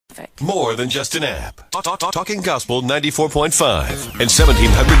More than just an app. Talking Gospel 94.5 and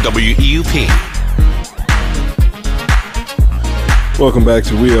 1700 WEUP. Welcome back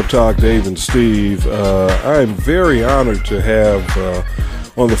to We Up Talk, Dave and Steve. I'm very honored to have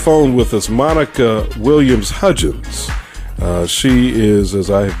on the phone with us Monica Williams Hudgens. She is, as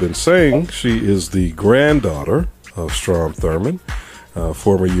I have been saying, she is the granddaughter of Strom Thurmond,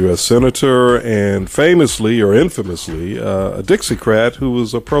 former U.S. Senator and famously or infamously a Dixiecrat who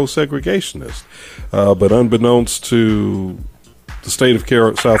was a pro-segregationist. But unbeknownst to the state of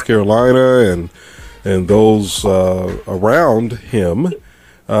South Carolina and those around him,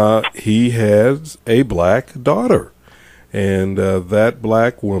 he has a black daughter. And that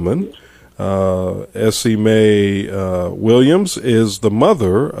black woman, Essie Mae Williams, is the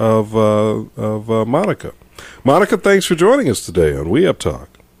mother of Monica. Monica, thanks for joining us today on We Up Talk.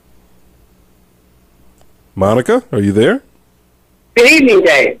 Monica, are you there? Good evening,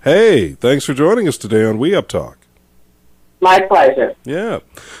 Dave. Hey, thanks for joining us today on We Up Talk. My pleasure. Yeah.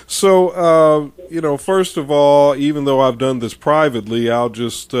 So, first of all, even though I've done this privately, I'll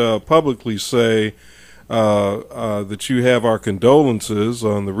just publicly say that you have our condolences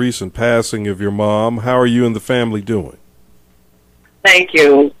on the recent passing of your mom. How are you and the family doing? Thank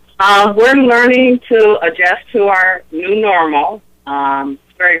you. We're learning to adjust to our new normal.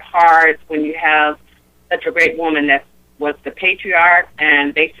 It's very hard when you have such a great woman that was the patriarch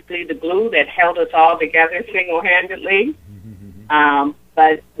and basically the glue that held us all together single-handedly.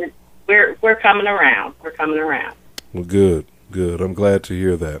 But we're coming around. We're coming around. Well, good. I'm glad to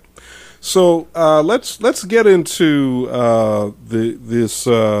hear that. So let's get into this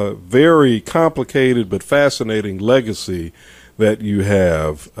very complicated but fascinating legacy that you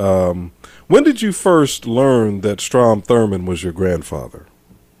have. When did you first learn that Strom Thurmond was your grandfather?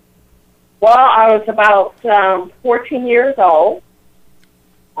 Well, I was about 14 years old.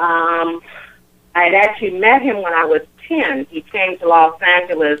 I had actually met him when I was 10. He came to Los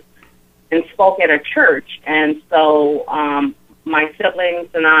Angeles and spoke at a church, and so my siblings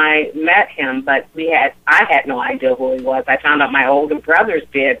and I met him, but I had no idea who he was. I found out my older brothers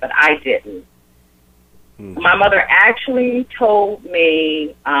did, but I didn't. My mother actually told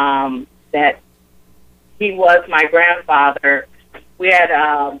me that he was my grandfather. We had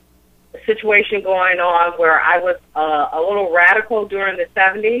a situation going on where I was a little radical during the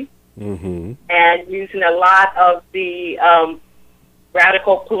 70s and using a lot of the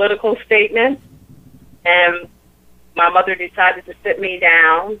radical political statements. And my mother decided to sit me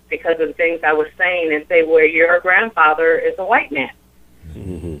down because of the things I was saying and say, well, your grandfather is a white man.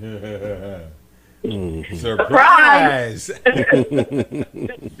 Surprise!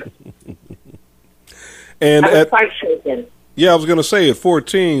 And I was quite shaken. Yeah, I was going to say at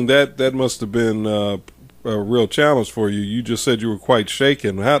 14, that must have been a real challenge for you. You just said you were quite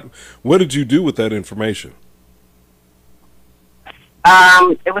shaken. What did you do with that information?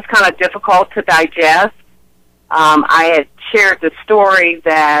 It was kind of difficult to digest. I had shared the story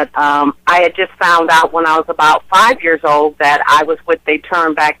that I had just found out when I was about 5 years old that I was what they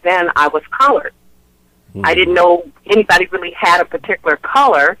termed back then, I was colored. I didn't know anybody really had a particular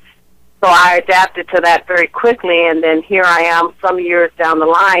color, so I adapted to that very quickly, and then here I am some years down the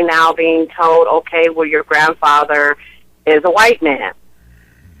line now being told, okay, well, your grandfather is a white man.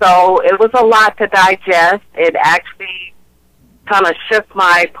 So it was a lot to digest. It actually kind of shook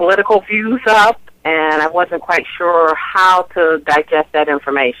my political views up, and I wasn't quite sure how to digest that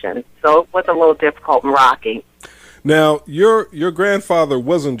information. So it was a little difficult and rocky. Now, your grandfather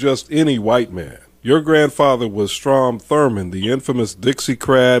wasn't just any white man. Your grandfather was Strom Thurmond, the infamous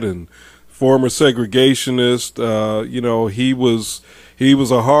Dixiecrat and former segregationist. He was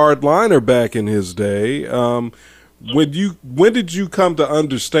a hardliner back in his day. When did you come to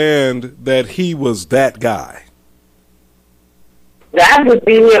understand that he was that guy? That would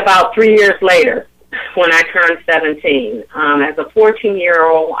be about 3 years later when I turned 17. As a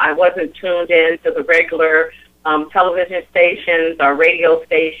 14-year-old, I wasn't tuned in to the regular television stations or radio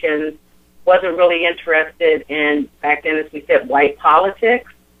stations. Wasn't really interested in, back then, as we said, white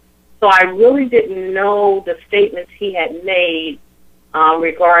politics. So I really didn't know the statements he had made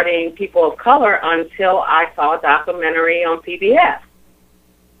regarding people of color until I saw a documentary on PBS.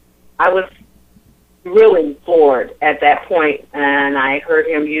 I was really floored at that point, and I heard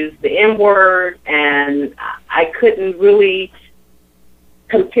him use the N-word, and I couldn't really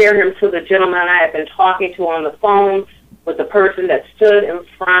compare him to the gentleman I had been talking to on the phone with the person that stood in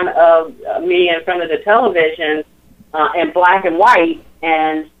front of me in front of the television in black and white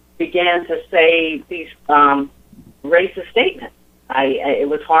and began to say these racist statements. It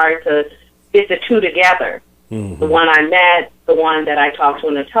was hard to get the two together. The one I met, the one that I talked to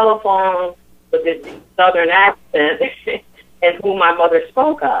on the telephone with this southern accent and who my mother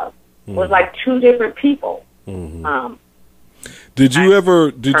spoke of was like two different people. Did you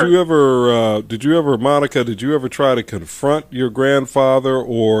ever, Monica, did you ever try to confront your grandfather,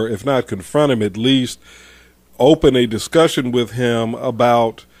 or if not confront him, at least open a discussion with him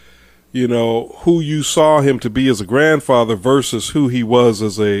about, you know, who you saw him to be as a grandfather versus who he was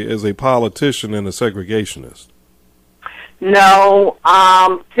as a politician and a segregationist? No,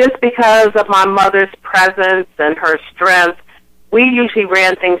 just because of my mother's presence and her strength, we usually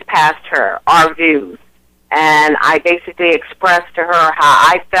ran things past her, our views. And I basically expressed to her how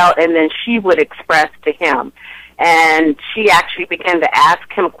I felt, and then she would express to him. And she actually began to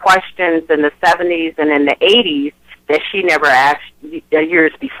ask him questions in the 70s and in the 80s that she never asked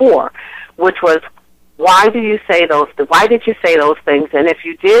years before, which was, why did you say those things? And if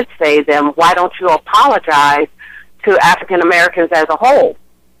you did say them, why don't you apologize to African Americans as a whole?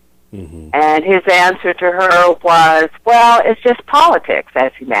 And his answer to her was, well, it's just politics,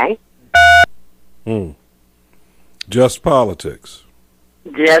 as you may. Just politics.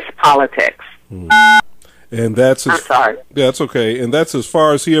 Just politics. And that's I'm sorry. Yeah, that's okay. And that's as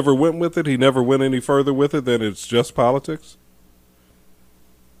far as he ever went with it? He never went any further with it than it's just politics?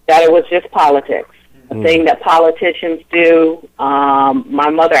 That it was just politics. A thing that politicians do. My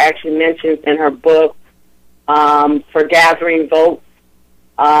mother actually mentions in her book, for gathering votes,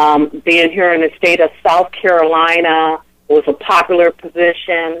 being here in the state of South Carolina was a popular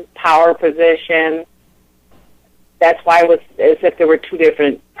position, power position. That's why it was as if there were two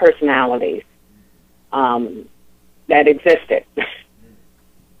different personalities that existed.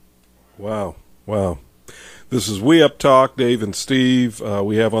 Wow. This is We Up Talk, Dave and Steve.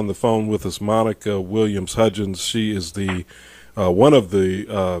 We have on the phone with us Monica Williams Hudgens. She is the one of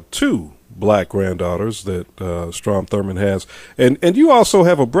the two black granddaughters that Strom Thurmond has. And you also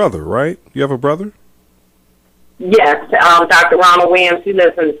have a brother, right? You have a brother? Yes, Dr. Ronald Williams. He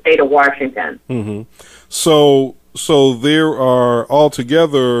lives in the state of Washington. So there are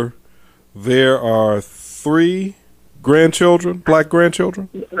altogether, there are 3 grandchildren, black grandchildren?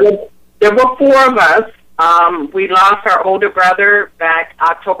 There were 4 of us. We lost our older brother back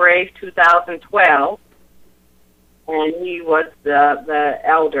October 8th, 2012, and he was the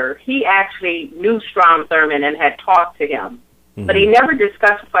elder. He actually knew Strom Thurmond and had talked to him, but he never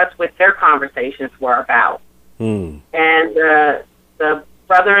discussed with us what their conversations were about. And the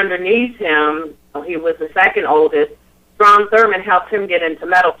brother underneath him, he was the second oldest. Strom Thurmond helped him get into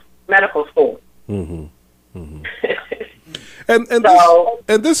medical school. And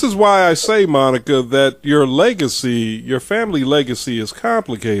this is why I say, Monica, that your legacy, your family legacy, is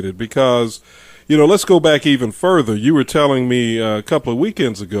complicated because, you know, let's go back even further. You were telling me a few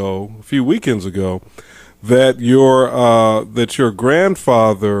weekends ago, that your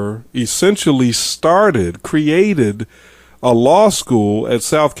grandfather essentially created a law school at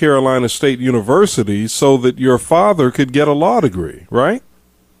South Carolina State University so that your father could get a law degree, right?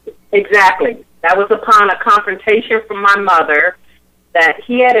 Exactly. That was upon a confrontation from my mother that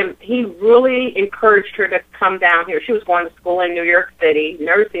he really encouraged her to come down here. She was going to school in New York City,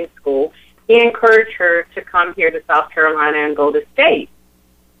 nursing school. He encouraged her to come here to South Carolina and go to state.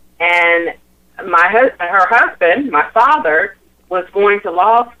 And her husband, my father, was going to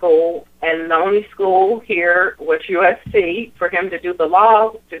law school, and the only school here was USC for him to do the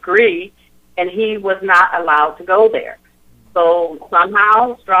law degree, and he was not allowed to go there. So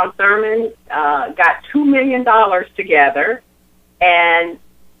somehow Strom Thurmond got $2 million together and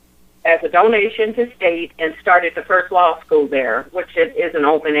as a donation to state and started the first law school there, which it isn't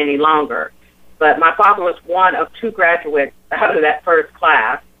open any longer. But my father was one of 2 graduates out of that first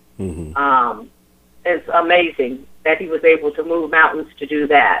class. It's amazing that he was able to move mountains to do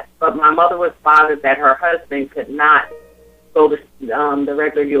that. But my mother was bothered that her husband could not go to the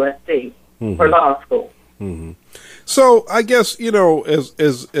regular USC for law school. So I guess, you know,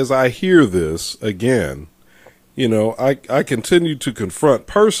 as I hear this again, you know, I continue to confront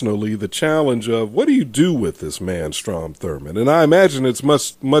personally the challenge of what do you do with this man, Strom Thurmond? And I imagine it's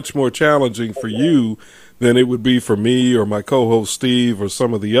much more challenging for you than it would be for me or my co-host Steve or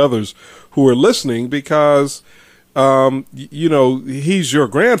some of the others who are listening because, you know, he's your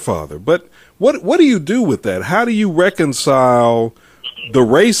grandfather. But what do you do with that? How do you reconcile the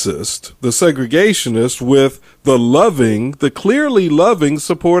racist, the segregationist with the clearly loving,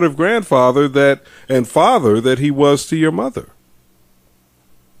 supportive grandfather and father that he was to your mother?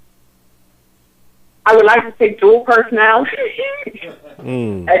 I would like to say dual personality.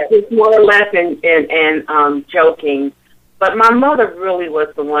 It's more or less in joking. But my mother really was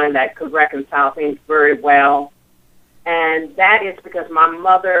the one that could reconcile things very well. And that is because my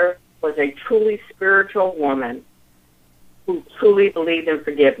mother was a truly spiritual woman who truly believed in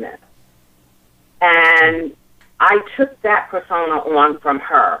forgiveness. And I took that persona on from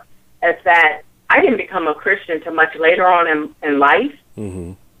her, as that I didn't become a Christian until much later on in life.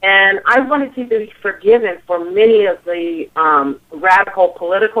 Mm-hmm. And I wanted to be forgiven for many of the radical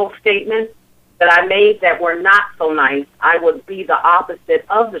political statements that I made that were not so nice. I would be the opposite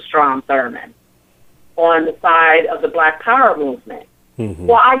of the Strom Thurmond on the side of the Black Power movement. Mm-hmm.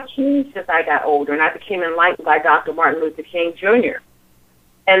 Well, I changed as I got older, and I became enlightened by Dr. Martin Luther King Jr.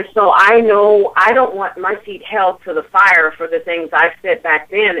 And so I know I don't want my feet held to the fire for the things I said back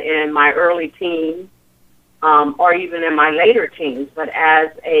then in my early teens, or even in my later teens. But as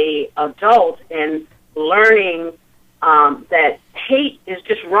a adult and learning that hate is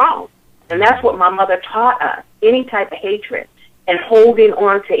just wrong. And that's what my mother taught us. Any type of hatred and holding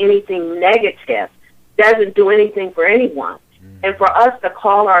on to anything negative doesn't do anything for anyone. And for us to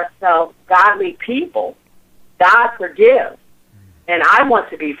call ourselves godly people, God forgives, and I want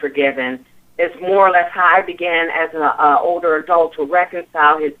to be forgiven, is more or less how I began as an older adult to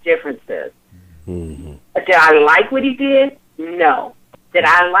reconcile his differences. Mm-hmm. Did I like what he did? No. Did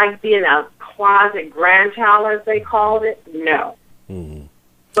I like being a closet grandchild, as they called it? No. Mm-hmm.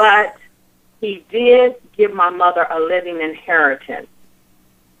 But he did give my mother a living inheritance,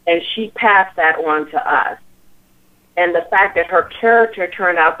 and she passed that on to us. And the fact that her character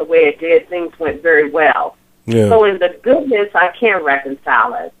turned out the way it did, things went very well. Yeah. So in the goodness, I can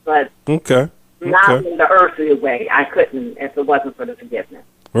reconcile it, but not in the earthly way. I couldn't if it wasn't for the forgiveness.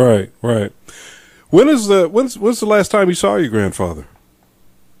 Right, right. When's the last time you saw your grandfather?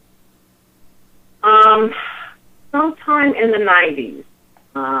 Sometime in the 90s.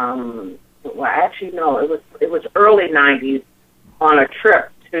 Well, actually, no, it was early 90s on a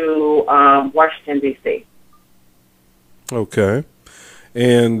trip to Washington, D.C. Okay.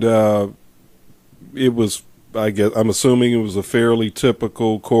 And it was, I'm assuming it was a fairly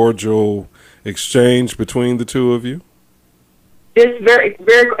typical, cordial exchange between the two of you? Just very,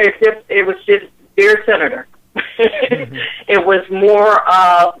 very, it was just, dear Senator. It was more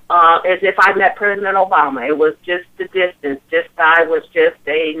of as if I met President Obama. It was just the distance. I was just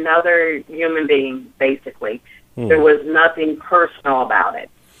another human being, basically. There was nothing personal about it.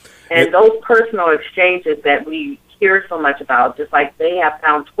 And those personal exchanges that we hear so much about, just like they have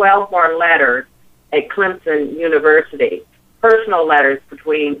found 12 more letters at Clemson University, personal letters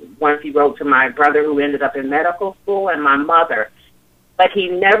between ones he wrote to my brother who ended up in medical school and my mother. But he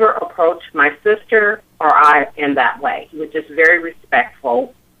never approached my sister or I in that way. He was just very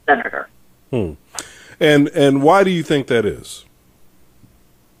respectful senator. And why do you think that is?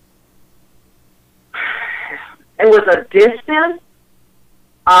 It was a distance.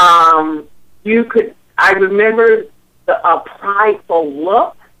 I remember a prideful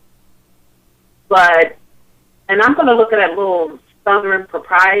look, and I'm going to look at that little Southern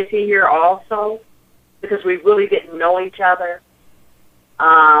propriety here also, because we really didn't know each other.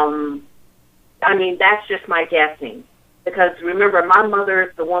 I mean, that's just my guessing, because remember, my mother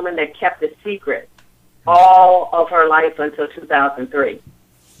is the woman that kept a secret all of her life until 2003.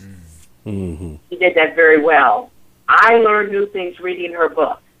 Mm-hmm. She did that very well. I learned new things reading her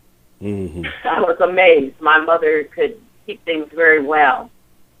book. Mm-hmm. I was amazed. My mother could keep things very well.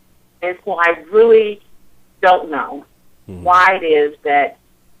 And so I really don't know why it is that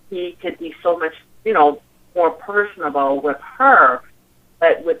he could be so much, more personable with her,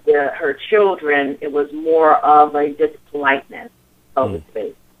 but with her children, it was more of a dispoliteness, so to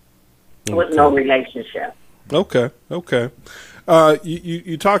speak. There was no relationship. Okay.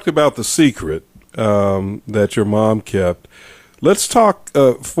 You talked about the secret that your mom kept. Let's talk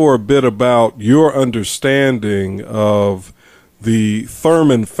for a bit about your understanding of the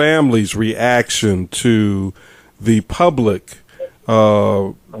Thurmond family's reaction to the public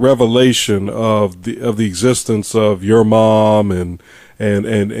revelation of the existence of your mom and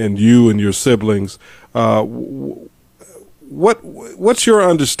you and your siblings. What's your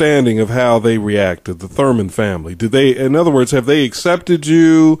understanding of how they reacted, the Thurmond family? In other words, have they accepted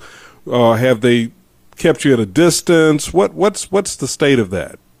you? Have they kept you at a distance? What's the state of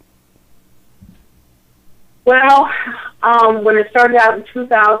that? Well, when it started out in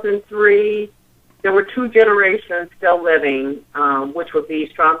 2003, there were two generations still living, which would be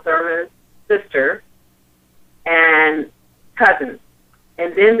Strom Thurmond's sister and cousins.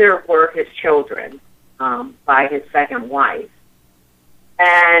 And then there were his children by his second wife.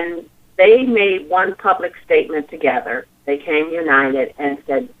 And they made one public statement together. They came united and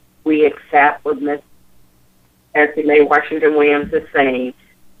said, we accept what Miss as the May Washington Williams is saying.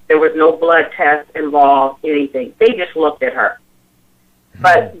 There was no blood test involved, anything. They just looked at her.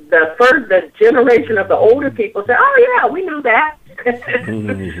 But the generation of the older people said, "Oh yeah, we knew that."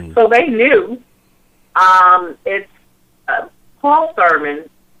 So they knew. It's Paul Thurmond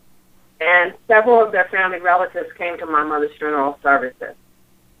and several of their family relatives came to my mother's funeral services.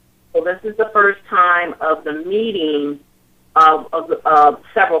 So this is the first time of the meeting of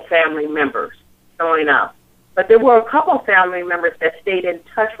several family members showing up. But there were a couple of family members that stayed in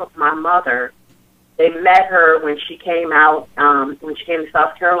touch with my mother. They met her when she came out, when she came to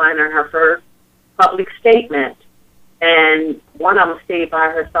South Carolina in her first public statement, and one of them stayed by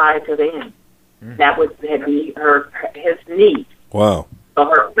her side to the end. That would be his niece. Wow. So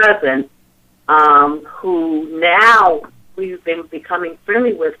her cousin, who now we've been becoming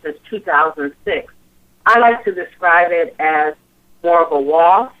friendly with since 2006. I like to describe it as more of a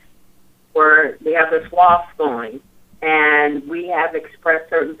WASP, where they have this WASP going, and we have expressed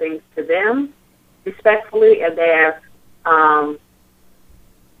certain things to them respectfully, and they have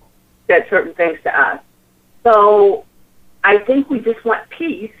said certain things to us. So I think we just want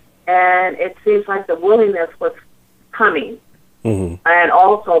peace, and it seems like the willingness was coming. And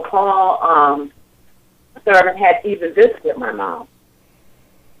also, Paul Thurmond had even visited my mom.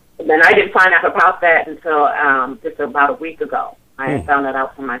 And then I didn't find out about that until just about a week ago. I had found that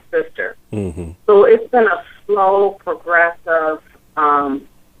out from my sister. So it's been a slow, progressive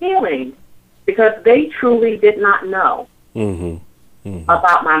healing because they truly did not know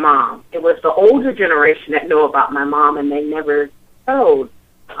about my mom. It was the older generation that knew about my mom, and they never told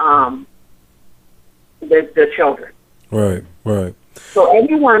the children. Right, right. So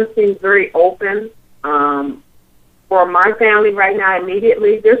everyone seems very open. For my family right now,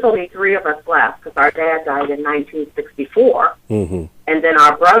 immediately, there's only 3 of us left because our dad died in 1964. And then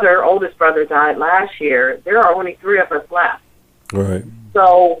our oldest brother, died last year. There are only 3 of us left. Right.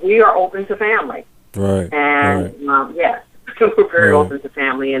 So we are open to family. Right. And, yes, we're very open to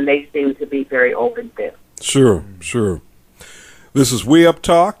family, and they seem to be very open too. Sure, sure. This is We Up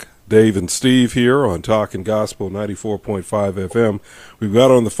Talk. Dave and Steve here on Talking Gospel 94.5 FM. We've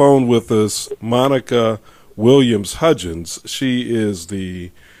got on the phone with us Monica Williams Hudgens. She is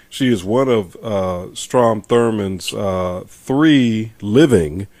one of Strom Thurmond's 3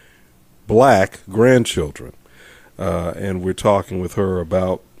 living black grandchildren, and we're talking with her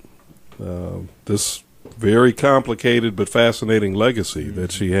about this very complicated but fascinating legacy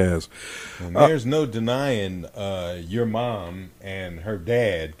that she has. And there's no denying your mom and her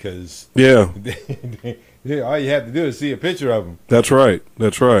dad, because yeah, all you have to do is see a picture of them. That's right.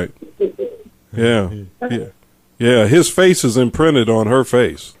 That's right. Yeah. Yeah. His face is imprinted on her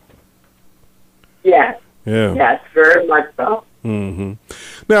face. Yes. Yeah. Yes, very much so.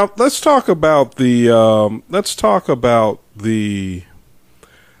 Now let's talk about the.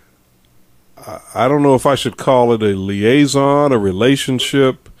 I don't know if I should call it a liaison, a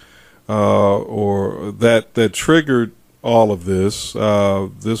relationship, or that triggered all of this.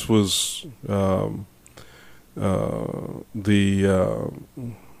 This was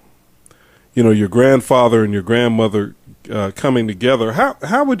your grandfather and your grandmother coming together.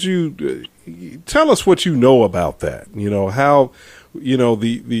 How would you tell us what you know about that? How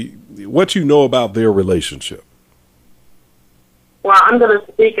what you know about their relationship. Well, I'm going to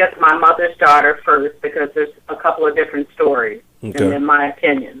speak as my mother's daughter first because there's a couple of different stories, in my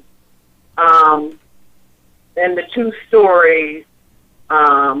opinion. And the 2 stories,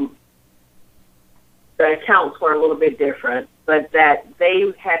 the accounts were a little bit different, but that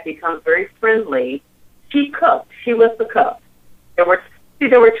they had become very friendly. She cooked. She was the cook. There were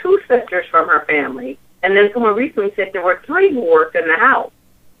 2 sisters from her family, and then someone recently said there were 3 who worked in the house.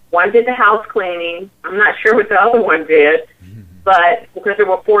 One did the house cleaning. I'm not sure what the other one did. But because there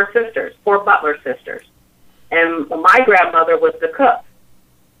were 4 sisters, 4 Butler sisters. And my grandmother was the cook.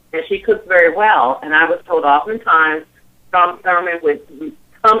 And she cooked very well. And I was told oftentimes Strom Thurmond would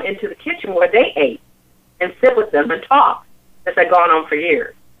come into the kitchen where they ate and sit with them and talk. This had gone on for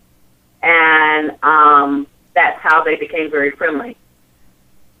years. And that's how they became very friendly.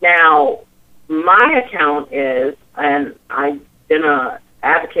 Now, my account is, and I've been an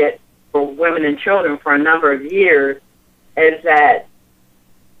advocate for women and children for a number of years, is that,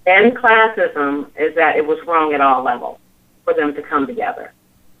 and classism, is that it was wrong at all levels for them to come together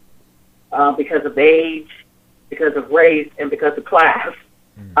because of age, because of race, and because of class.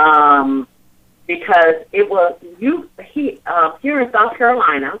 Because it was, here in South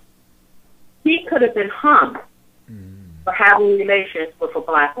Carolina, he could have been hung for having relations with a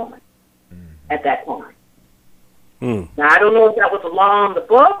black woman at that time. Now, I don't know if that was a law in the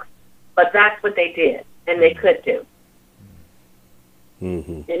book, but that's what they did. and they could do.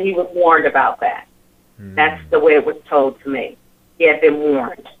 Mm-hmm. And he was warned about that. That's the way it was told to me. He had been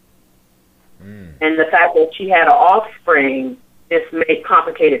warned. And the fact that she had an offspring just made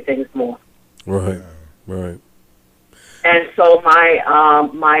complicated things more. Right, right. And so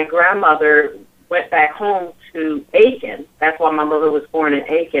my grandmother went back home to Aiken. That's why my mother was born in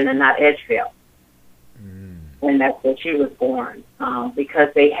Aiken and not Edgefield. And that's where she was born,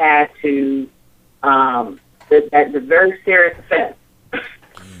 because they had to, that's a very serious offense.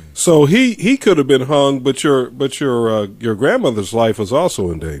 So he could have been hung, but your grandmother's life was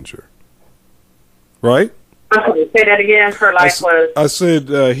also in danger, right? Okay, say that again. Her life was. I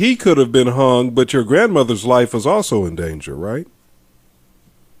said he could have been hung, but your grandmother's life was also in danger, right?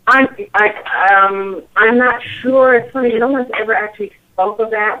 I'm not sure. It's funny. No one's ever actually spoke of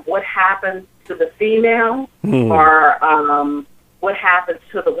that. What happens to the female, or what happens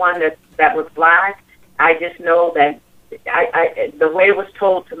to the one that was black? I just know that the way it was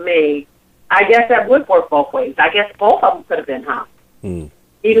told to me, I guess that would work both ways. I guess both of them could have been hung.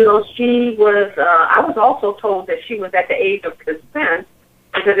 Even though she was, I was also told that she was at the age of consent,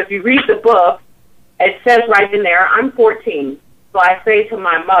 because if you read the book, it says right in there, I'm 14. So I say to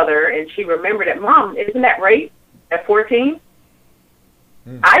my mother, and she remembered it, Mom, isn't that rape at 14?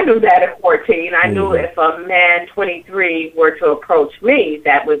 I knew that at 14. I knew if a man 23 were to approach me,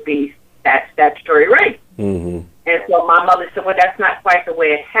 that would be statutory rape. And so my mother said, well, that's not quite the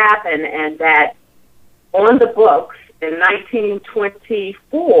way it happened, and that on the books in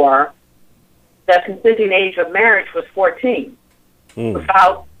 1924, the consenting age of marriage was 14,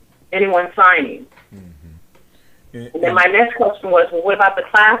 without anyone signing. And then my next question was, well, what about the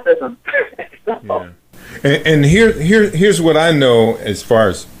classism? And here's what I know as far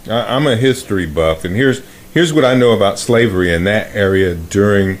as I'm a history buff, and here's what I know about slavery in that area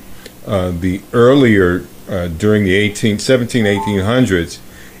during the earlier during the 1800s.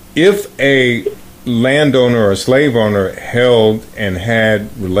 If a landowner or slave owner held and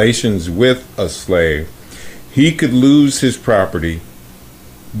had relations with a slave, he could lose his property,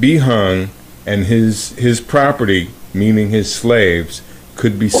 be hung, and his property, meaning his slaves,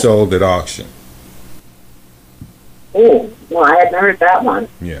 could be sold at auction. Oh, well, I hadn't heard that one.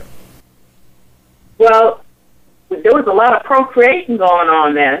 Yeah. Well, there was a lot of procreation going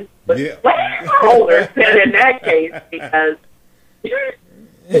on then. But slaveholders said in that case, because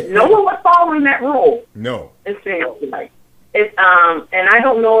no one was following that rule. No. It seems like. And I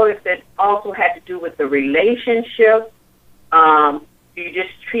don't know if it also had to do with the relationship. You just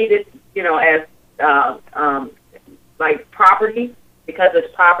treat it, as like property, because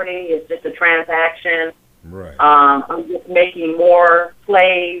it's property. It's just a transaction. Right. I'm just making more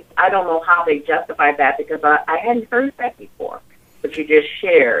slaves. I don't know how they justified that, because I hadn't heard that before, but you just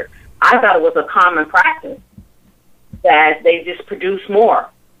shared. I thought it was a common practice that they just produce more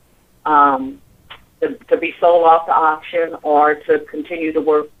to be sold off to auction or to continue to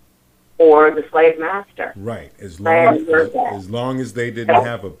work for the slave master. Right. As long as they didn't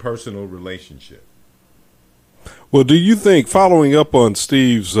have a personal relationship. Well, do you think, following up on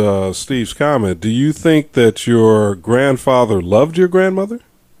Steve's comment, do you think that your grandfather loved your grandmother?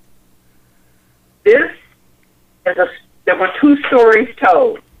 There were two stories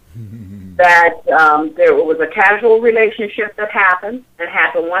told. That there was a casual relationship that happened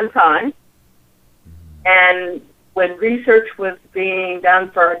one time. And when research was being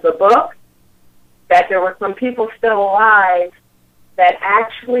done for the book, that there were some people still alive that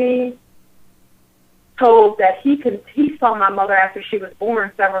actually told that he saw my mother after she was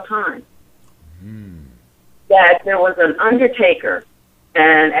born several times. That there was an undertaker,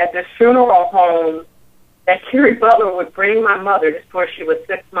 and at the funeral home, that Kerry Butler would bring my mother, just before she was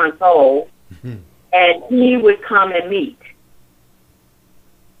 6 months old, and he would come and meet.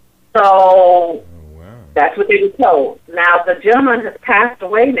 So that's what they were told. Now, the gentleman has passed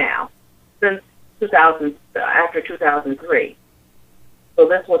away now since after 2003. So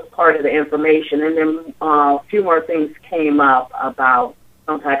this was part of the information. And then a few more things came up about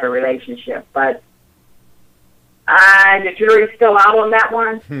some type of relationship. But the jury's still out on that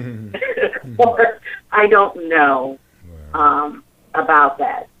one. I don't know about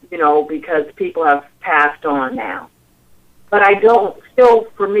that, because people have passed on now. But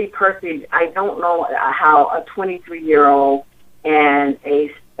for me personally, I don't know how a 23-year-old and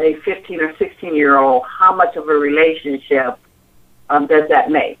a 15 or 16-year-old, how much of a relationship does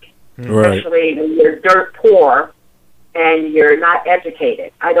that make? Right. Especially when you're dirt poor and you're not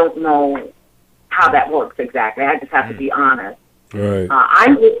educated. I don't know how that works exactly. I just have to be honest. Right.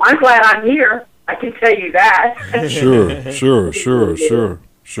 I'm glad I'm here. I can tell you that.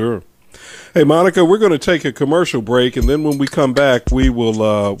 Sure. Hey, Monica, we're going to take a commercial break, and then when we come back, we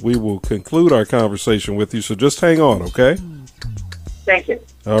will conclude our conversation with you. So just hang on, okay? Thank you.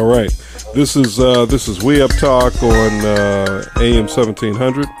 All right. This is We Up Talk on AM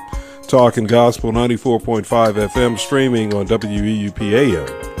 1700, Talking Gospel 94.5 FM, streaming on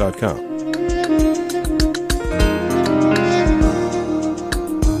WEUPAM.com.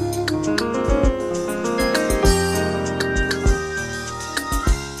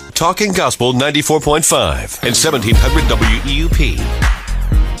 Talking Gospel 94.5 and 1700 WEUP.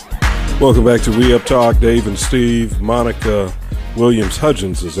 Welcome back to We Up Talk. Dave and Steve. Monica Williams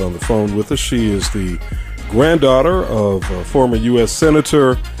Hudgens is on the phone with us. She is the granddaughter of former U.S.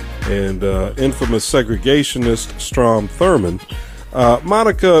 Senator and infamous segregationist Strom Thurmond.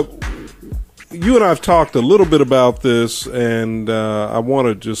 Monica, you and I have talked a little bit about this, and I want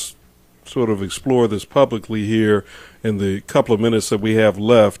to just sort of explore this publicly here in the couple of minutes that we have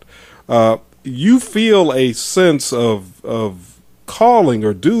left. You feel a sense of calling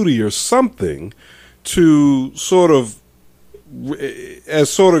or duty or something to sort of, as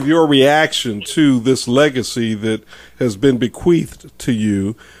sort of your reaction to this legacy that has been bequeathed to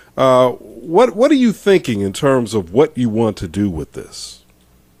you. What are you thinking in terms of what you want to do with this?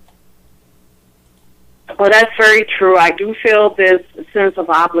 Well, that's very true. I do feel this sense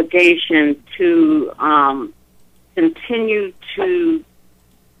of obligation to continue to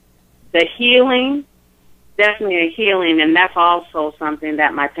the healing, definitely a healing, and that's also something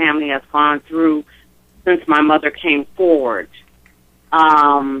that my family has gone through since my mother came forward.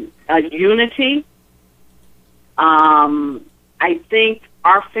 A unity. I think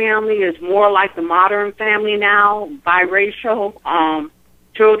our family is more like the modern family now. Biracial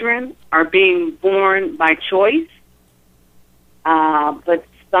children are being born by choice, but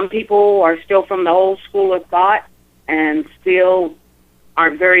some people are still from the old school of thought and still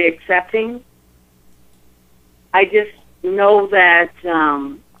aren't very accepting. I just know that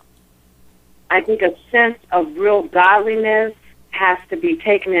I think a sense of real godliness has to be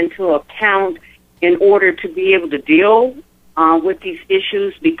taken into account in order to be able to deal with these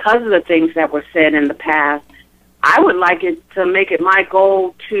issues because of the things that were said in the past. I would like it to make it my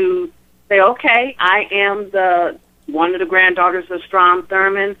goal to say, okay, I am one of the granddaughters of Strom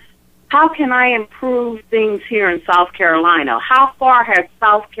Thurmond. How can I improve things here in South Carolina? How far has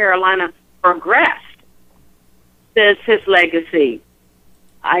South Carolina progressed since his legacy?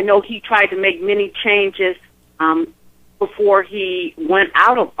 I know he tried to make many changes before he went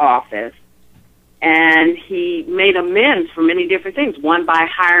out of office, and he made amends for many different things. One, by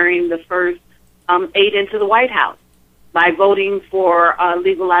hiring the first aide into the White House, by voting for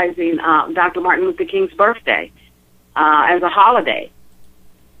legalizing Dr. Martin Luther King's birthday as a holiday.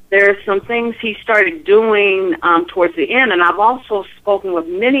 There's some things he started doing towards the end, and I've also spoken with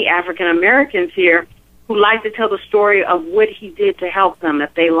many African Americans here who like to tell the story of what he did to help them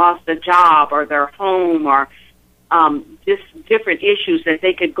if they lost a job or their home or just different issues, that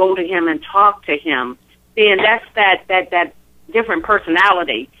they could go to him and talk to him. See, and that's that different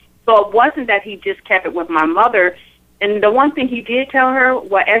personality. So it wasn't that he just kept it with my mother. And the one thing he did tell her,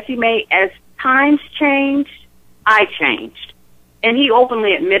 well, as times changed, I changed. And he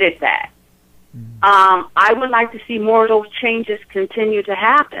openly admitted that. I would like to see more of those changes continue to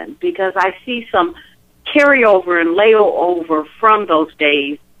happen because I see some carryover and layover from those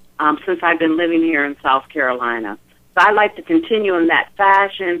days since I've been living here in South Carolina. So I'd like to continue in that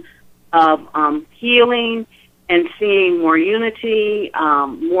fashion of healing and seeing more unity,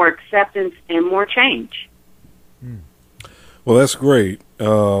 more acceptance, and more change. Well, that's great.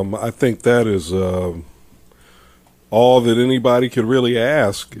 I think that is all that anybody could really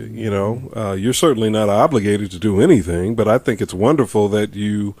ask. You know, you're certainly not obligated to do anything, but I think it's wonderful that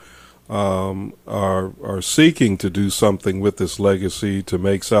you are seeking to do something with this legacy to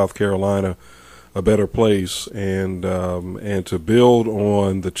make South Carolina a better place and to build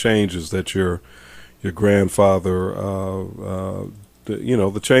on the changes that your grandfather,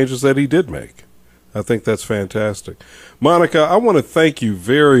 the changes that he did make. I think that's fantastic. Monica, I want to thank you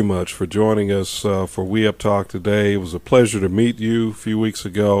very much for joining us for We Up Talk today. It was a pleasure to meet you a few weeks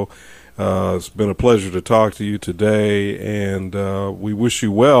ago. It's been a pleasure to talk to you today, and we wish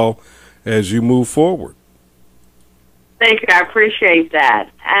you well as you move forward. Thank you. I appreciate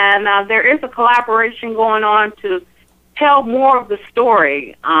that. And there is a collaboration going on to tell more of the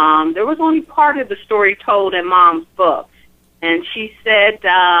story. There was only part of the story told in Mom's book. And she said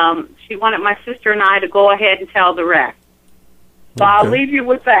she wanted my sister and I to go ahead and tell the rest. So okay. I'll leave you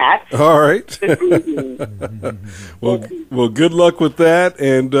with that. All right. Well, good luck with that,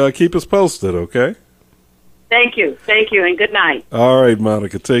 and keep us posted, okay? Thank you, and good night. All right,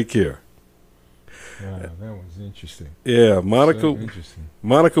 Monica, take care. Wow, that was interesting. Yeah, So interesting.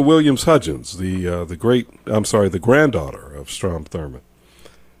 Monica Williams Hudgens, the granddaughter of Strom Thurmond.